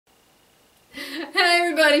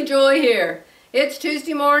everybody, Joy here. It's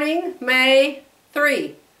Tuesday morning, May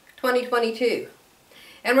 3, 2022.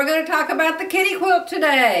 And we're going to talk about the kitty quilt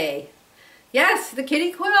today. Yes, the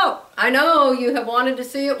kitty quilt. I know you have wanted to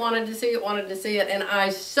see it, and I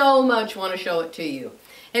so much want to show it to you.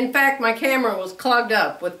 In fact, my camera was clogged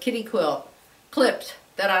up with kitty quilt clips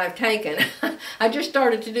that I've taken. I just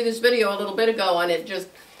started to do this video a little bit ago and it just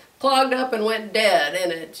clogged up and went dead,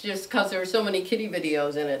 and it's just because there are so many kitty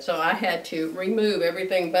videos in it, so I had to remove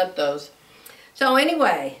everything but those. So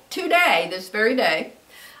anyway, today, this very day,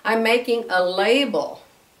 I'm making a label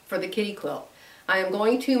for the kitty quilt. I am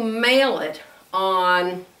going to mail it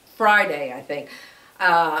on Friday, I think.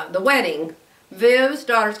 The wedding, Viv's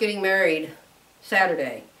daughter's getting married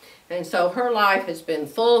Saturday, and so her life has been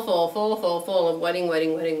full of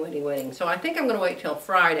wedding. So I think I'm going to wait till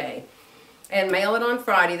Friday and mail it on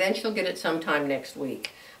Friday, then she'll get it sometime next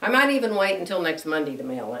week. I might even wait until next Monday to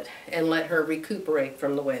mail it and let her recuperate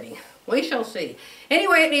from the wedding. We shall see.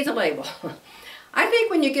 Anyway, it needs a label. I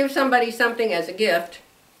think when you give somebody something as a gift,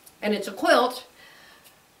 and it's a quilt,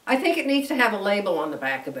 I think it needs to have a label on the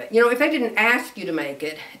back of it. You know, if they didn't ask you to make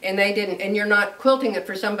it, and you're not quilting it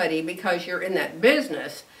for somebody because you're in that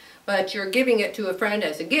business, but you're giving it to a friend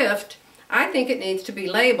as a gift, I think it needs to be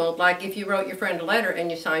labeled like if you wrote your friend a letter and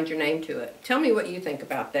you signed your name to it. Tell me what you think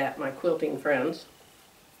about that, my quilting friends.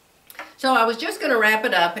 So I was just going to wrap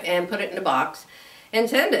it up and put it in a box and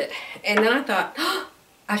send it. And then I thought, oh,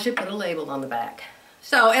 I should put a label on the back.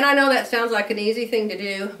 So, and I know that sounds like an easy thing to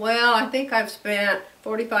do. Well, I think I've spent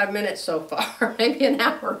 45 minutes so far, maybe an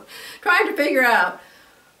hour, trying to figure out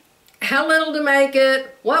how little to make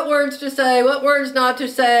it, what words to say, what words not to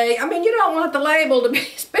say. I mean, you don't want the label to be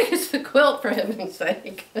as big as the quilt, for heaven's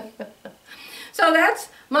sake. So that's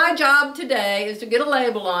my job today, is to get a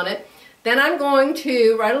label on it. Then I'm going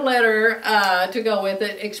to write a letter to go with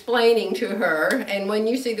it, explaining to her. And when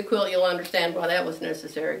you see the quilt, you'll understand why that was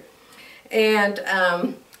necessary. And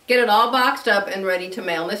get it all boxed up and ready to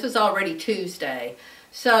mail. And this is already Tuesday.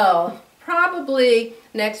 So probably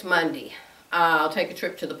next Monday, I'll take a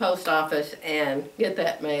trip to the post office and get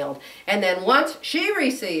that mailed. And then once she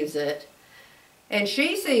receives it and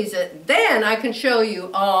she sees it, then I can show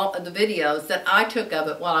you all of the videos that I took of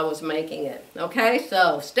it while I was making it. Okay,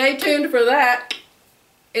 so stay tuned for that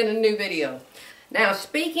in a new video. Now,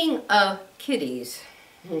 speaking of kitties,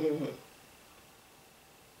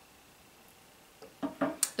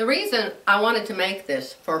 the reason I wanted to make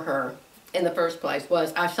this for her in the first place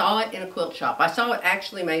was I saw it in a quilt shop. I saw it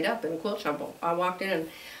actually made up in a quilt shop. I walked in and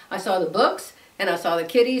I saw the books and I saw the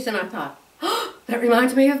kitties and I thought, oh, that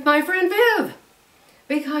reminds me of my friend Viv,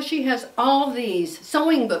 because she has all these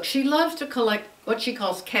sewing books. She loves to collect what she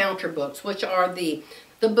calls counter books, which are the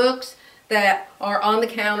books that are on the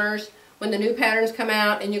counters when the new patterns come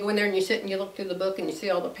out, and you go in there and you sit and you look through the book and you see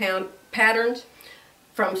all the patterns.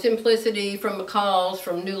 From Simplicity, from McCall's,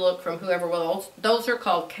 from New Look, from whoever. Well, those are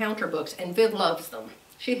called counter books, and Viv loves them.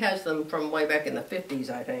 She has them from way back in the 50s,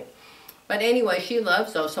 I think. But anyway, she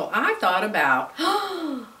loves those. So I thought about,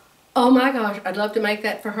 oh my gosh, I'd love to make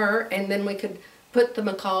that for her, and then we could put the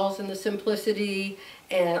McCall's and the Simplicity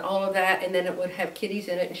and all of that, and then it would have kitties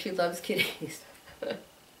in it, and she loves kitties.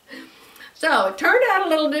 So it turned out a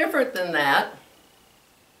little different than that,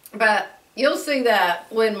 but you'll see that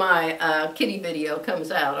when my kitty video comes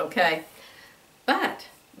out, okay? But,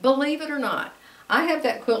 believe it or not, I have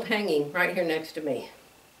that quilt hanging right here next to me.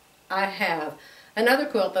 I have another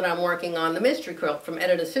quilt that I'm working on, the mystery quilt from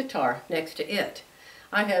Edita Sitar, next to it.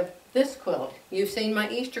 I have this quilt. You've seen my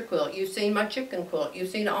Easter quilt. You've seen my chicken quilt. You've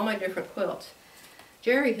seen all my different quilts.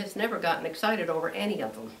 Jerry has never gotten excited over any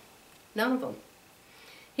of them. None of them.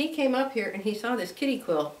 He came up here and he saw this kitty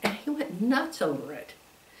quilt and he went nuts over it.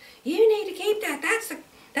 You need to keep that.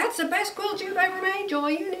 That's the best quilt you've ever made, Joy.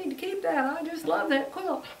 You need to keep that. I just love that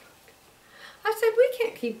quilt. I said, we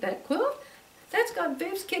can't keep that quilt. That's got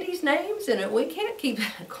Viv's kitties' names in it. We can't keep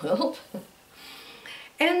that quilt.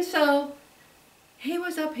 And so he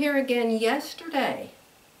was up here again yesterday.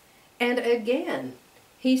 And again,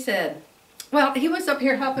 he said, well, he was up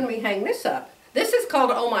here helping me hang this up. This is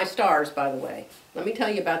called Oh My Stars, by the way. Let me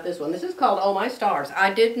tell you about this one. This is called Oh My Stars.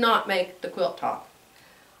 I did not make the quilt top.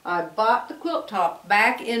 I bought the quilt top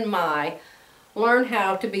back in my Learn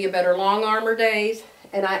How to Be a Better Long Armor days,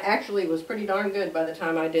 and I actually was pretty darn good by the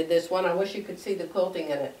time I did this one. I wish you could see the quilting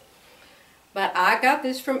in it. But I got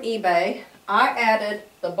this from eBay. I added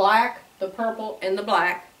the black, the purple, and the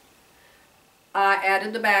black. I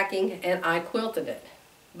added the backing, and I quilted it.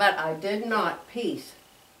 But I did not piece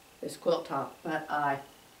this quilt top, but I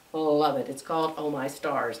love it. It's called Oh My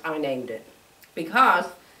Stars. I named it because,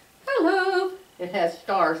 hello, it has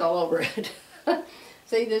stars all over it.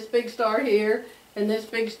 See this big star here and this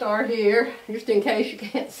big star here, just in case you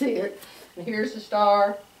can't see it. And here's a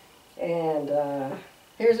star, and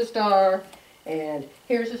here's a star, and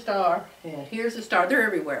here's a star, and here's a star. They're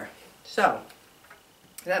everywhere. So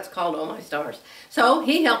that's called All My Stars. So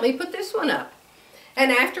he helped me put this one up.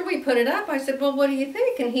 And after we put it up, I said, well, what do you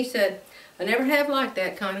think? And he said, I never have liked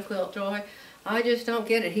that kind of quilt, Joy. I just don't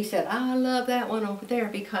get it. He said, I love that one over there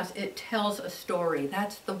because it tells a story.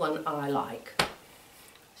 That's the one I like.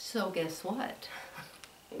 So guess what?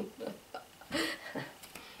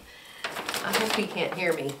 I hope he can't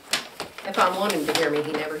hear me. If I want him to hear me,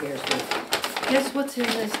 he never hears me. Guess what's in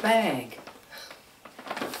this bag?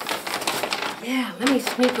 Yeah, let me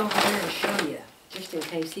sneak over there and show you, just in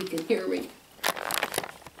case he can hear me.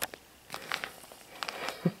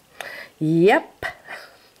 Yep.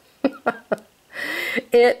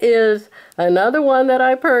 It is another one that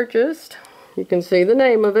I purchased. You can see the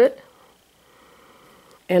name of it.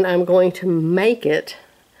 And I'm going to make it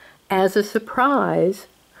as a surprise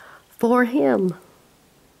for him.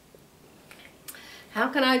 How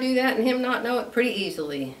can I do that and him not know it? Pretty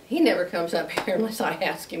easily. He never comes up here unless I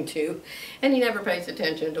ask him to. And he never pays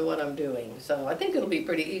attention to what I'm doing. So I think it'll be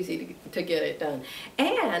pretty easy to get it done.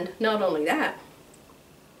 And not only that,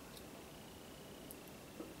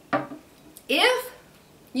 if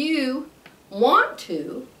you want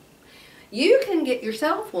to, you can get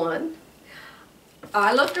yourself one.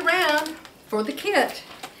 I looked around for the kit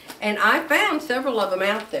and I found several of them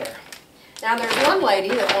out there. Now there's one lady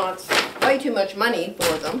that wants way too much money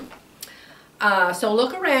for them. So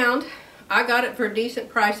look around. I got it for a decent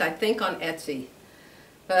price, I think on Etsy,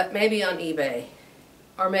 but maybe on eBay,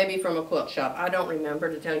 or maybe from a quilt shop. I don't remember,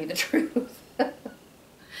 to tell you the truth.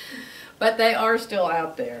 But they are still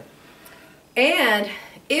out there. And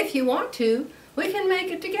if you want to, we can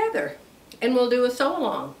make it together and we'll do a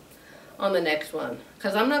sew-along on the next one.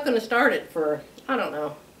 Because I'm not going to start it for, I don't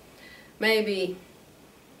know, maybe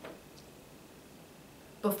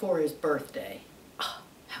before his birthday. Oh,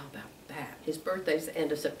 how about that? His birthday's the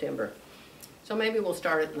end of September. So maybe we'll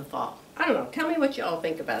start it in the fall. I don't know. Tell me what you all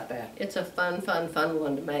think about that. It's a fun, fun, fun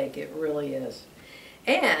one to make. It really is.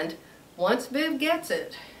 And once Viv gets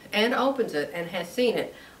it and opens it and has seen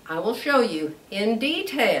it, I will show you in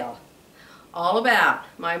detail all about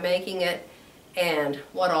my making it and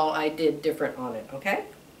what all I did different on it, okay?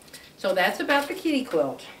 So that's about the kitty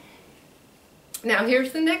quilt. Now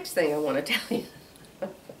here's the next thing I want to tell you.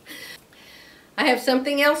 I have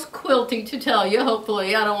something else quilty to tell you,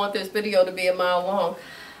 hopefully. I don't want this video to be a mile long.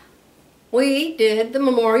 We did the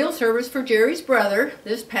memorial service for Jerry's brother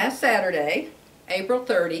this past Saturday, April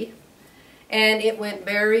 30, and it went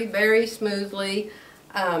very, very smoothly.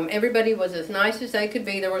 Everybody was as nice as they could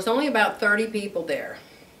be. There was only about 30 people there.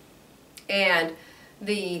 And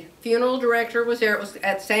the funeral director was there. It was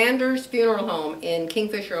at Sanders Funeral Home in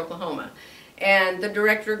Kingfisher, Oklahoma. And the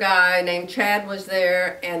director guy named Chad was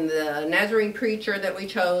there, and the Nazarene preacher that we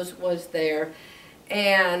chose was there.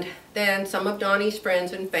 And then some of Donnie's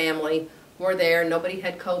friends and family were there. Nobody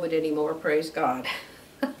had COVID anymore, praise God.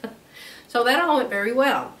 So that all went very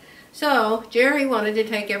well. So Jerry wanted to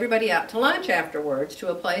take everybody out to lunch afterwards to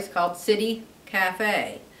a place called City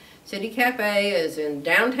Cafe. City Cafe is in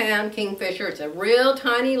downtown Kingfisher. It's a real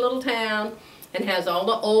tiny little town and has all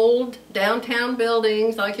the old downtown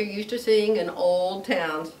buildings like you're used to seeing in old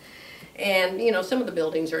towns. And, you know, some of the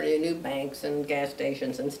buildings are new banks and gas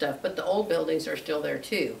stations and stuff, but the old buildings are still there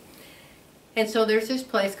too. And so there's this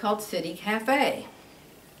place called City Cafe.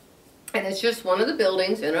 And it's just one of the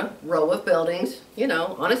buildings in a row of buildings, you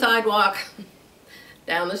know, on a sidewalk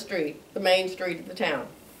down the street, the main street of the town.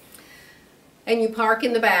 And you park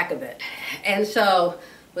in the back of it. And so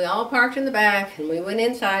we all parked in the back and we went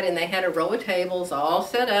inside and they had a row of tables all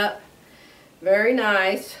set up. Very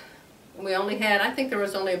nice. We only had, I think there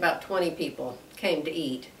was only about 20 people came to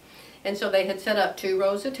eat. And so they had set up 2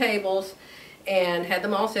 rows of tables and had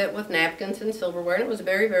them all set with napkins and silverware, and it was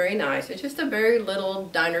very, very nice. It's just a very little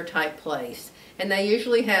diner type place. And they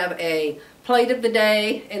usually have a plate of the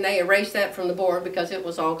day, and they erased that from the board because it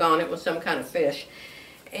was all gone. It was some kind of fish.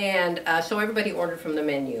 And so everybody ordered from the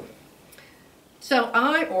menu. So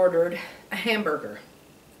I ordered a hamburger,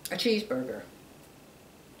 a cheeseburger.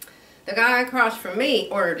 The guy across from me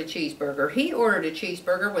ordered a cheeseburger. He ordered a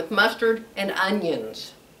cheeseburger with mustard and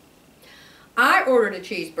onions. I ordered a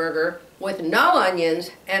cheeseburger with no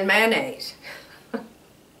onions and mayonnaise.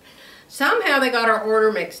 Somehow they got our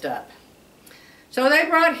order mixed up. So they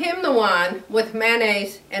brought him the one with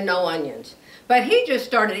mayonnaise and no onions. But he just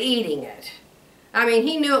started eating it. I mean,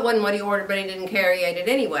 he knew it wasn't what he ordered, but he didn't care. He ate it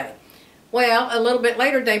anyway. Well, a little bit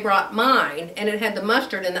later they brought mine, and it had the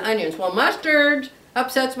mustard and the onions. Well, mustard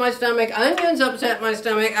upsets my stomach. Onions upset my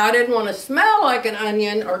stomach. I didn't want to smell like an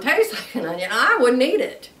onion or taste like an onion. I wouldn't eat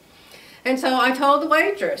it. And so I told the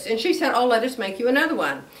waitress, and she said, oh, let us make you another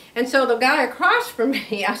one. And so the guy across from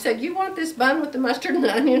me, I said, you want this bun with the mustard and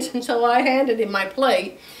the onions? And so I handed him my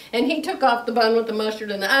plate, and he took off the bun with the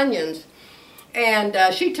mustard and the onions.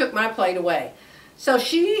 And she took my plate away. So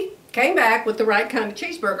she came back with the right kind of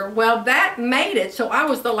cheeseburger. Well, that made it so I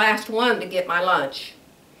was the last one to get my lunch.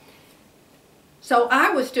 So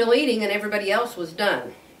I was still eating and everybody else was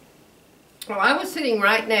done. Well, I was sitting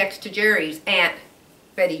right next to Jerry's Aunt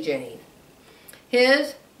Betty Jane.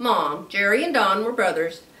 His mom, Jerry and Don, were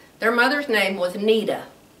brothers. Their mother's name was Nita.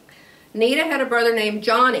 Nita had a brother named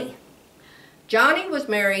Johnny. Johnny was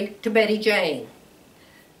married to Betty Jane.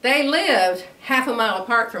 They lived half a mile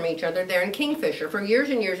apart from each other there in Kingfisher for years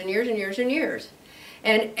and years and years and years and years.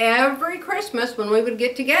 And every Christmas when we would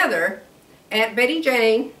get together, Aunt Betty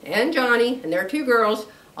Jane and Johnny and their two girls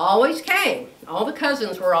always came. All the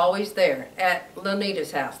cousins were always there at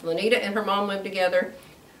Lanita's house. Lanita and her mom lived together.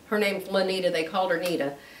 Her name's Lanita, they called her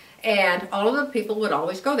Nita. And all of the people would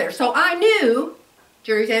always go there. So I knew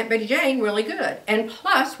Jerry's Aunt Betty Jane really good. And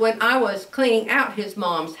plus, when I was cleaning out his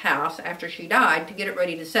mom's house after she died to get it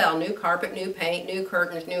ready to sell, new carpet, new paint, new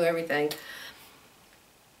curtains, new everything,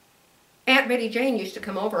 Aunt Betty Jane used to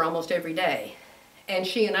come over almost every day. And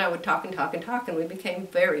she and I would talk and talk and talk, and we became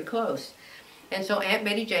very close. And so Aunt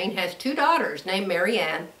Betty Jane has two daughters named Mary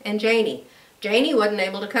Ann and Janie. Janie wasn't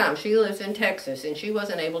able to come. She lives in Texas, and she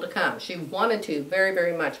wasn't able to come. She wanted to very,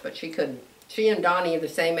 very much, but she couldn't. She and Donnie are the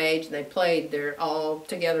same age, and they played there all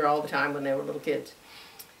together all the time when they were little kids.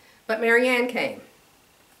 But Mary Ann came.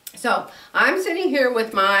 So I'm sitting here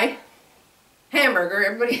with my hamburger.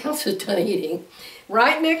 Everybody else is done eating.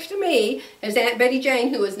 Right next to me is Aunt Betty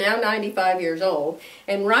Jane, who is now 95 years old.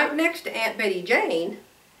 And right next to Aunt Betty Jane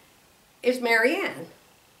is Mary Ann.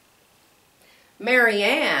 Mary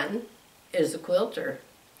Ann is a quilter.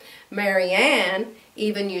 Mary Ann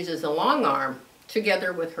even uses a long arm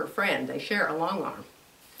together with her friend. They share a long arm.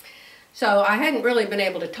 So I hadn't really been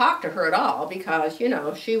able to talk to her at all because, you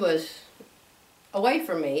know, she was away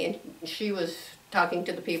from me and she was talking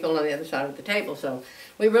to the people on the other side of the table. So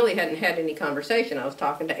we really hadn't had any conversation. I was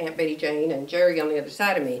talking to Aunt Betty Jane and Jerry on the other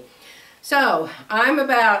side of me. So I'm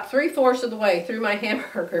about 3/4 of the way through my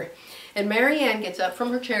hamburger, and Mary Ann gets up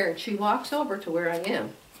from her chair and she walks over to where I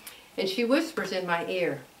am. And she whispers in my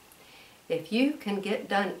ear, if you can get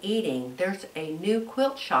done eating, there's a new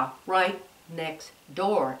quilt shop right next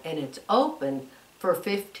door, and it's open for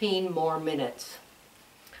 15 more minutes.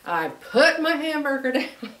 I put my hamburger down,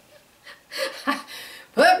 I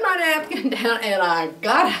put my napkin down, and I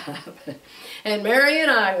got up. And Mary and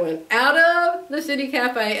I went out of the City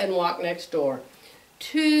Cafe and walked next door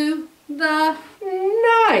to the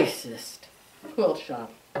nicest quilt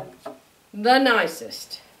shop. The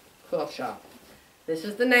nicest quilt shop. This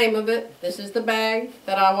is the name of it. This is the bag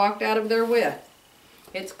that I walked out of there with.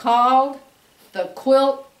 It's called the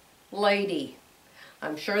Quilt Lady.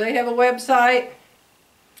 I'm sure they have a website.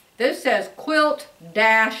 This says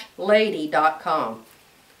quilt-lady.com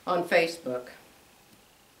on Facebook.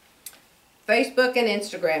 Facebook and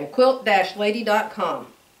Instagram, quilt-lady.com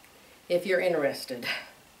if you're interested.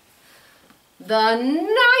 The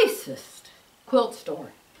nicest quilt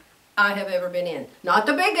store I have ever been in. Not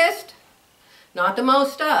the biggest, not the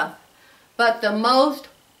most stuff, but the most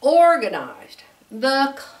organized,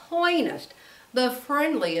 the cleanest, the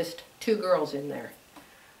friendliest two girls in there.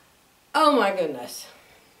 Oh my goodness.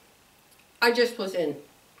 I just was in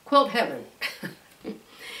quilt heaven.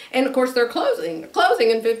 And of course they're closing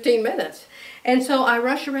in 15 minutes. And so I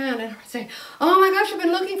rush around and I say, oh my gosh, I've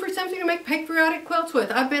been looking for something to make patriotic quilts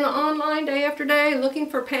with. I've been online day after day looking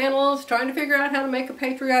for panels, trying to figure out how to make a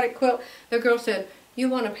patriotic quilt. The girl said, you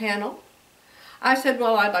want a panel? I said,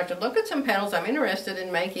 well, I'd like to look at some panels. I'm interested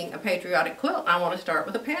in making a patriotic quilt. I want to start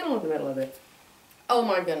with a panel in the middle of it. Oh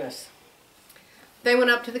my goodness. They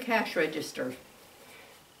went up to the cash register.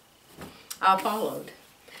 I followed.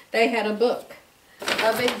 They had a book,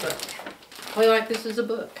 a big book. Well, like this is a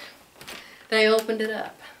book. They opened it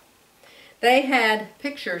up. They had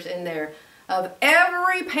pictures in there of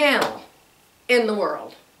every panel in the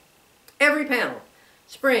world. Every panel.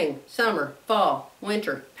 Spring, summer, fall,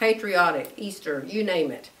 winter, patriotic, Easter, you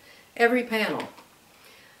name it. Every panel.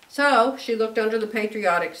 So she looked under the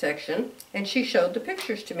patriotic section and she showed the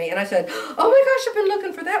pictures to me. And I said, oh my gosh, I've been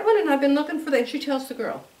looking for that one and I've been looking for that. And she tells the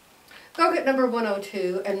girl, go get number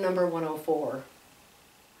 102 and number 104.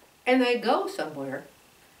 And they go somewhere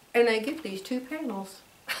and they get these two panels.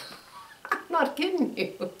 I'm not kidding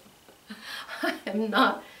you. I am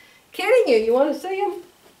not kidding you. You want to see them?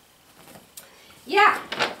 Yeah,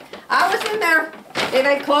 I was in there.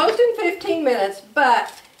 They closed in 15 minutes,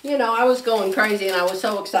 but, you know, I was going crazy and I was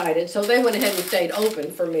so excited. So they went ahead and stayed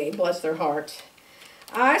open for me, bless their hearts.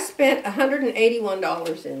 I spent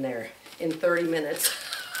 $181 in there in 30 minutes.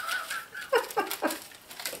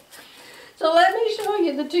 So let me show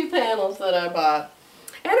you the 2 panels that I bought.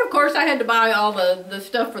 And of course I had to buy all the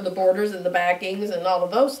stuff for the borders and the backings and all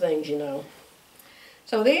of those things, you know.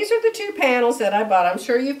 So these are the 2 panels that I bought. I'm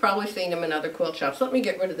sure you've probably seen them in other quilt shops. Let me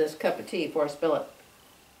get rid of this cup of tea before I spill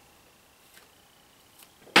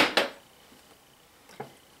it.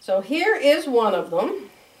 So here is one of them.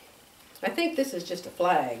 I think this is just a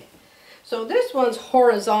flag. So this one's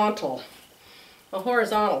horizontal, a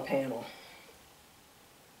horizontal panel.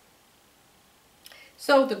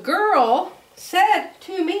 So the girl said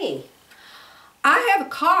to me, I have a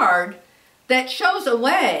card that shows a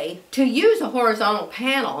way to use a horizontal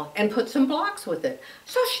panel and put some blocks with it.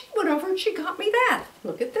 So she went over and she got me that.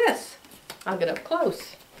 Look at this. I'll get up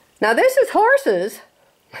close. Now this is horses,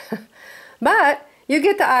 but you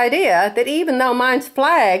get the idea that even though mine's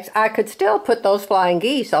flags, I could still put those flying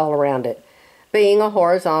geese all around it, being a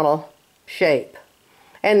horizontal shape.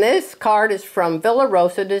 And this card is from Villa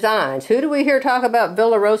Rosa Designs. Who do we hear talk about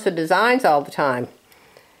Villa Rosa Designs all the time?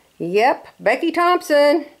 Yep, Becky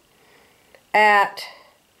Thompson at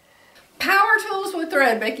Power Tools with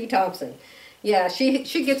Thread, Becky Thompson. Yeah, she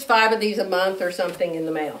gets 5 of these a month or something in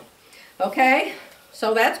the mail. Okay,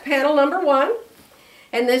 so that's panel number 1.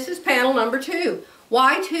 And this is panel number 2.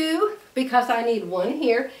 Why 2? Because I need 1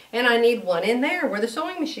 here and I need 1 in there where the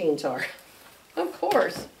sewing machines are. Of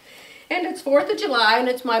course. And it's 4th of July and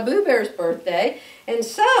it's my Boo Bear's birthday. And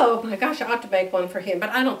so, my gosh, I ought to make one for him, but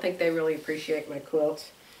I don't think they really appreciate my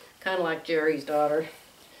quilts. Kind of like Jerry's daughter.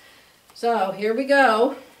 So, here we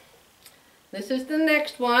go. This is the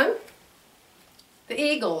next one. The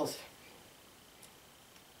Eagles.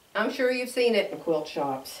 I'm sure you've seen it in quilt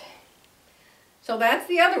shops. So that's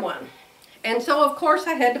the other one. And so, of course,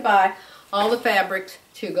 I had to buy all the fabrics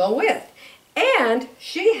to go with. And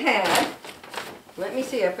she had... Let me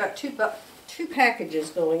see, I've got two packages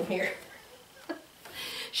going here.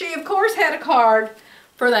 She, of course, had a card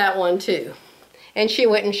for that one, too. And she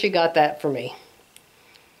went and she got that for me.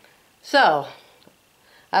 So,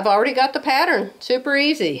 I've already got the pattern. Super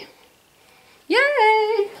easy.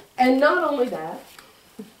 Yay! And not only that,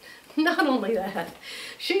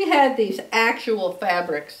 she had these actual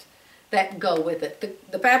fabrics that go with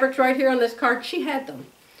it. The fabrics right here on this card, she had them.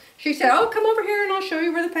 She said, oh, come over here and I'll show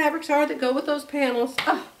you where the fabrics are that go with those panels.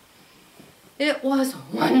 Oh, it was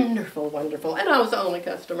wonderful, wonderful. And I was the only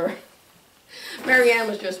customer. Marianne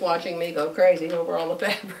was just watching me go crazy over all the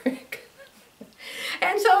fabric.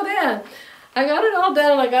 And so then, I got it all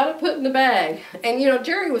done and I got it put in the bag. And you know,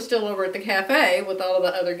 Jerry was still over at the cafe with all of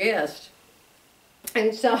the other guests.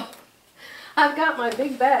 And so, I've got my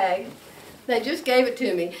big bag. They just gave it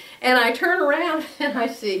to me. And I turn around and I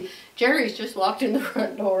see Jerry's just walked in the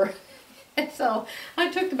front door. And so I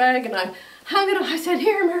took the bag and I hung it on. I said,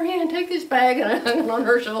 here, Marianne, take this bag. And I hung it on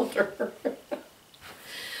her shoulder.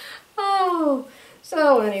 Oh,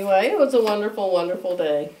 so anyway, it was a wonderful, wonderful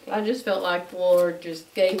day. I just felt like the Lord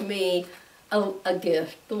just gave me a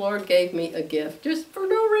gift. The Lord gave me a gift just for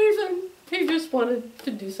no reason. He just wanted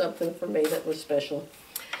to do something for me that was special.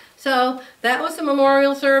 So that was the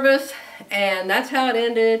memorial service, and that's how it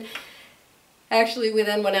ended. Actually, we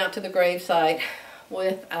then went out to the gravesite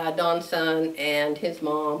with Don's son and his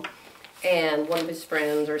mom and one of his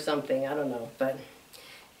friends or something. I don't know, but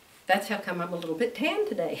that's how come I'm a little bit tan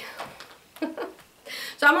today.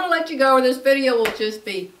 So I'm going to let you go, or this video will just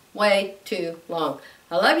be way too long.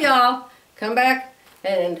 I love y'all. Come back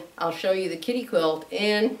and I'll show you the kitty quilt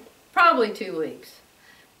in probably 2 weeks.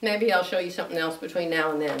 Maybe I'll show you something else between now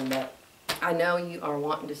and then, but I know you are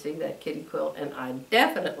wanting to see that kitty quilt, and I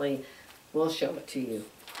definitely will show it to you.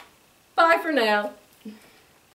 Bye for now.